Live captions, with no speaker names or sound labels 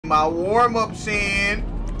my warm-ups in.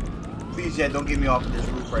 Please, Jet, don't get me off of this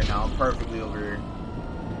roof right now. I'm perfectly over here.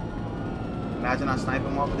 Imagine I snipe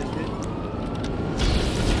him off of this bitch.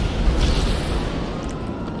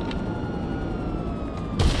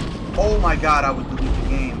 Oh my god, I would delete the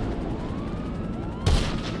game.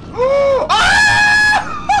 Oh my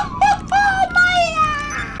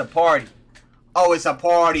god! A party. Oh, it's a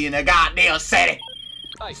party in the goddamn city.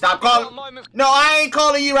 Hey, stop calling. No, I ain't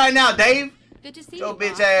calling you right now, Dave. Good to see Yo, you.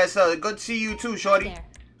 bitch ass up. Good to see you too, shorty.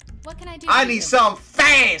 What can I do? I need something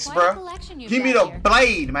fast, bro. Give me the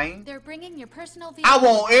blade, man. They're bringing your personal I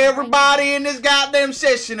want everybody in this goddamn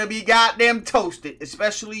session to be goddamn toasted,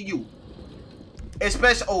 especially you.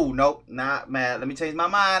 Especially, oh, nope, not mad. Let me change my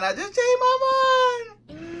mind. I just changed my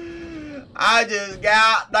mind. I just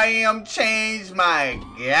goddamn changed my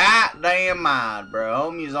goddamn mind, bro.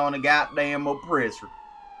 Homie's on the goddamn oppressor.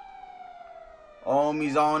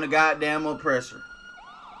 Homie's on the goddamn oppressor.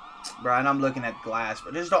 Bro, and I'm looking at glass,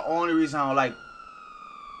 but this is the only reason I don't like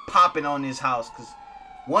popping on this house. Because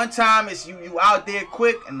one time it's you out there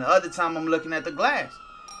quick, and the other time I'm looking at the glass.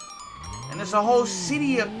 And there's a whole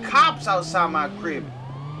city of cops outside my crib.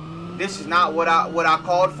 This is not what I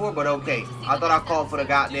called for, but okay. I thought I called for the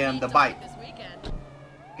bite.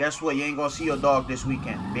 Guess what? You ain't gonna see your dog this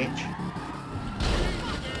weekend, bitch.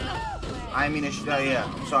 I ain't mean to yeah.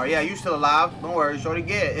 Sorry. Yeah, you still alive. Don't worry. Shorty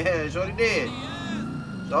get. Yeah, Shorty did.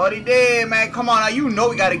 Shorty did, man. Come on. Now, you know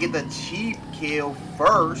we gotta get the cheap kill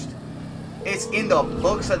first. It's in the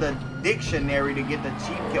books of the dictionary to get the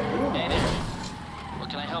cheap kill. Ooh.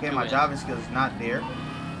 Okay, my driving skill is not there.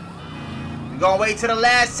 We're gonna wait till the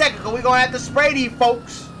last second because we're gonna have to spray these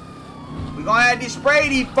folks. We're gonna have to spray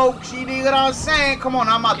these folks. You dig what I'm saying? Come on,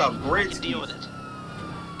 I'm out the grid. Deal with it.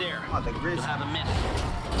 There. I'm out the grid. You'll have a minute.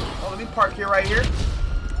 Oh, let me park here right here.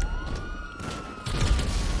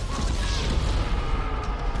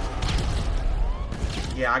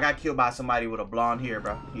 Yeah, I got killed by somebody with a blonde hair,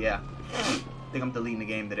 bro. Yeah. I think I'm deleting the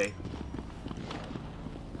game today.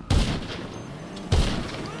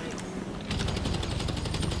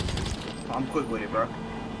 I'm quick with it, bro.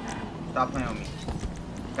 Stop playing with me.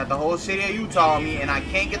 Got the whole city of Utah on me, and I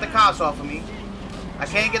can't get the cops off of me. I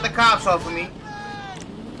can't get the cops off of me.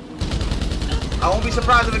 I won't be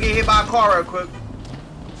surprised if I get hit by a car real quick.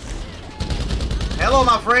 Hello,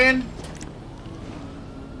 my friend.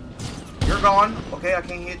 You're gone. Okay, I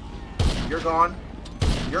can't hit. You're gone.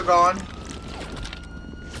 You're gone.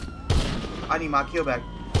 I need my kill back.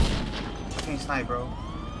 I can't snipe, bro.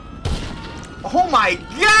 Oh my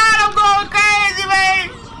god, I'm going crazy,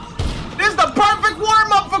 man! This is the perfect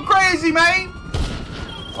warm-up for crazy, man!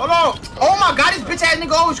 Hold on. Oh my god, this bitch ass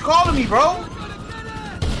nigga always calling me, bro.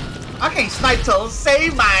 I can't snipe till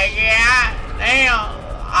save my god. Damn.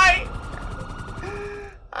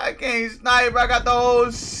 I can't snipe. I got the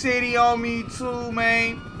whole city on me too,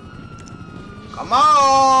 man. Come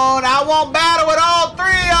on. I want battle with all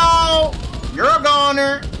three, y'all. You're a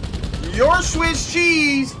goner. You're Swiss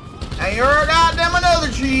cheese. And you're a goddamn another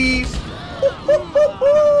cheese.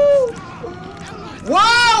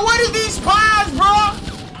 Wow, what are these spies, bro?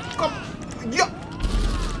 Come, yo.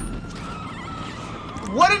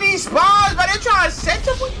 What are these spies, bro? They trying to set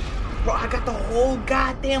up with? Bro, I got the whole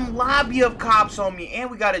goddamn lobby of cops on me. And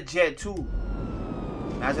we got a jet, too.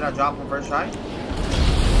 Imagine I drop him first try.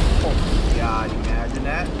 Oh, God, imagine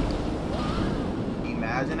that.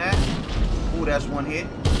 Imagine that. Ooh, that's one hit.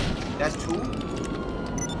 That's two.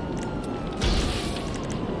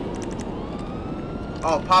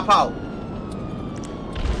 Oh, pop out.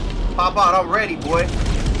 Pop out, I'm ready, boy.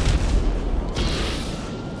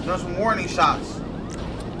 There's some warning shots.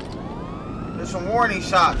 There's some warning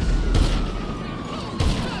shots.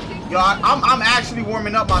 Yo, I'm actually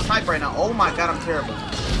warming up my snipe right now. Oh my god, I'm terrible.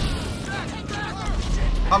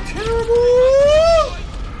 I'm terrible!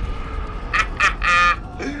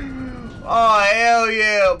 Oh, hell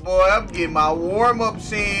yeah, boy. I'm getting my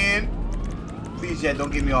warm-ups in. Please, Jet, don't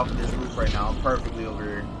get me off of this roof right now. I'm perfectly over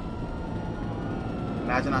here.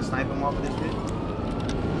 Imagine I snipe him off of this bitch.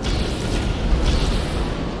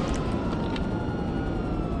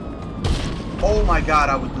 Oh my god,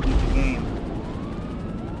 I would delete the game.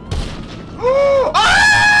 Oh my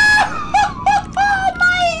god!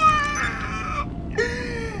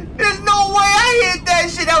 There's no way I hit that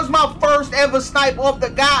shit. That was my first ever snipe off the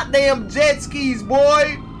goddamn jet skis,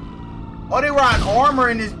 boy. Oh, they riding armor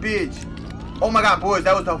in this bitch. Oh my god, boys,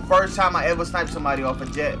 that was the first time I ever sniped somebody off a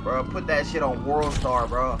jet, bro. Put that shit on World Star,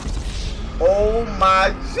 bro. Oh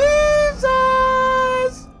my Jesus!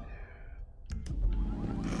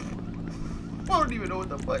 I don't even know what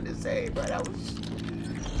the fuck to say, bro. That was...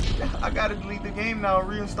 I gotta delete the game now and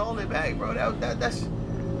reinstall it back, bro. That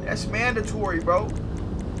That's mandatory, bro.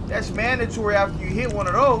 That's mandatory after you hit one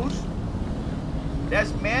of those.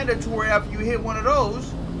 That's mandatory after you hit one of those.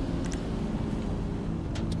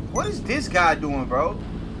 What is this guy doing, bro?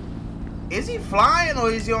 Is he flying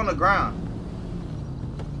or is he on the ground?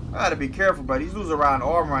 I gotta be careful, bro. He's losing around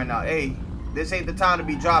armor right now. Hey, this ain't the time to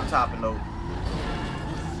be drop topping, though.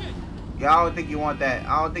 Yeah, I don't think you want that.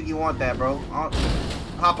 I don't think you want that, bro.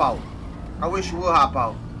 Hop out. I wish you would hop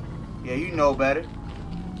out. Yeah, you know better.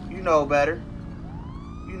 You know better.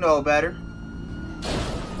 You know better.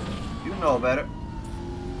 You know better.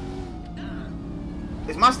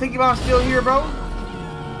 Is my sticky bomb still here, bro?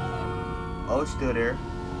 Oh, it's still there.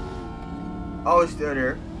 Oh, it's still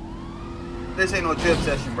there. This ain't no drift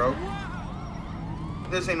session, bro.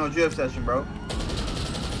 This ain't no drift session, bro.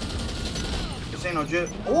 This ain't no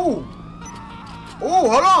drift. Ooh! Ooh,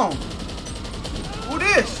 hold on! Who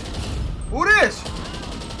this? Who this?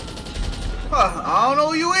 Huh, I don't know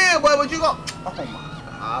who you is, boy, but you go. Oh my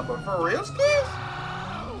god, but for real, skis?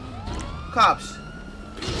 Cops.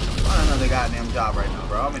 On another goddamn job right now,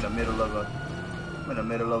 bro. I'm in the middle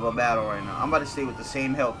of a battle right now. I'm about to stay with the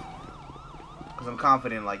same health. Cause I'm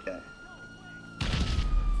confident like that.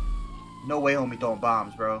 No way homie throwing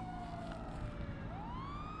bombs, bro.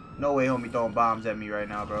 No way homie throwing bombs at me right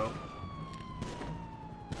now, bro.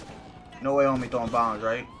 No way homie throwing bombs,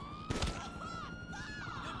 right?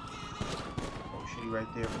 Oh shit, he right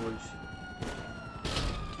there, boys.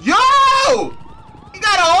 Yo! He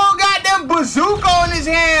got a whole goddamn bazooka in his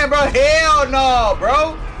hand, bro. Hell no,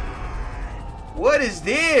 bro. What is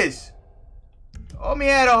this? Homie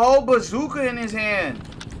had a whole bazooka in his hand.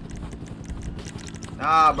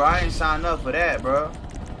 Nah, bro, I ain't signed up for that, bro.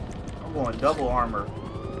 I'm going double armor.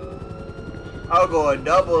 I'm going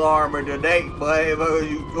double armor today, boy. What are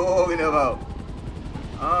you talking about?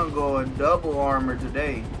 I'm going double armor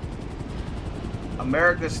today.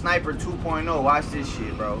 America Sniper 2.0. Watch this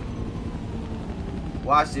shit, bro.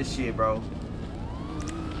 Watch this shit, bro.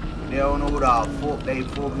 They don't know who the fuck they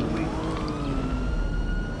fucking with.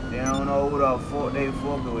 They don't know who the fuck they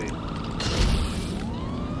fucking with.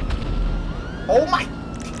 Oh my!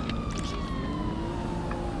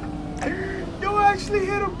 Yo, I actually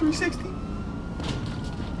hit him 360.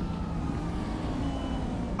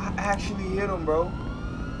 I actually hit him, bro.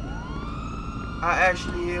 I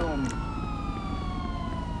actually hit him.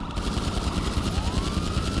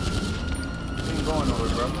 Ain't going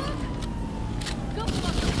nowhere, bro.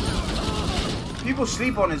 People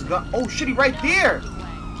sleep on his gun. Oh shit, he right there.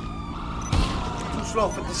 Too slow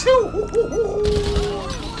for this.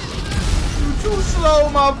 You too slow,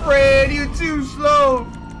 my friend. You too slow.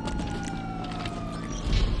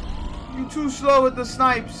 You too slow with the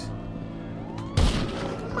snipes.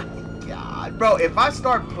 Oh my god, bro. If I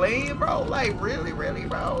start playing, bro, like really,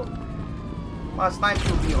 bro, my snipes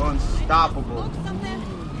will be unstoppable.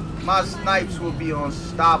 My snipes will be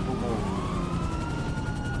unstoppable.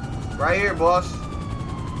 Right here, boss.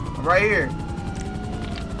 Right here.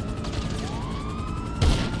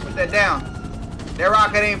 Put that down. That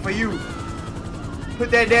rocket ain't for you. Put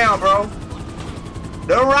that down, bro.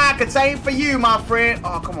 The rockets ain't for you, my friend.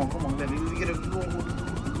 Oh, come on. Let me get it.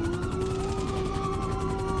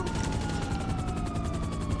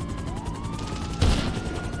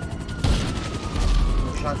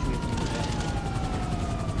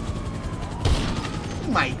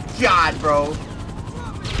 Oh my god, bro.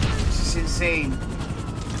 This is insane.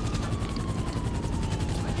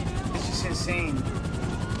 This is insane.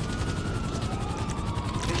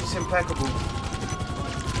 This is impeccable.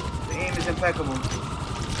 The aim is impeccable.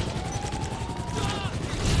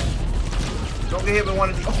 Don't get hit with one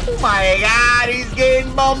of these. Oh my god, he's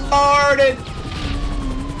getting bombarded.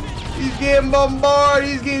 He's getting bombarded.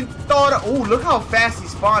 He's getting thought of. Oh, look how fast he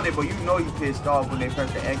spawned it, but you know you pissed off when they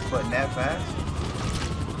press the X button that fast.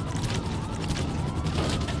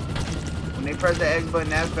 When they press the X button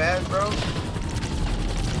that fast, bro.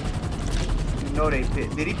 You know they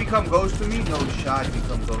pissed. Did he become ghost to me? No shot he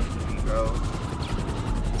become ghost to me, bro.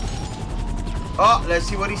 Oh, let's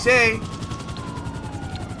see what he say.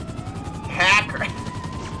 Hacker.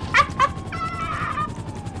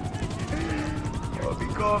 Yo, he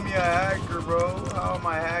called me a hacker, bro. How am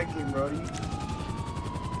I hacking, bro?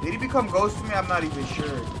 Did he become ghost to me? I'm not even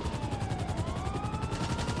sure.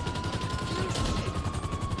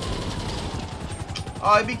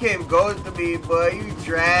 Oh, he became ghost to me, boy. You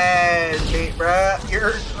trash, mate, bro.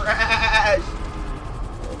 You're trash.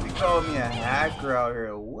 Oh, he called me a hacker out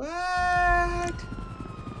here. What?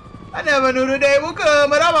 I never knew the day would come,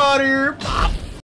 but I'm out here.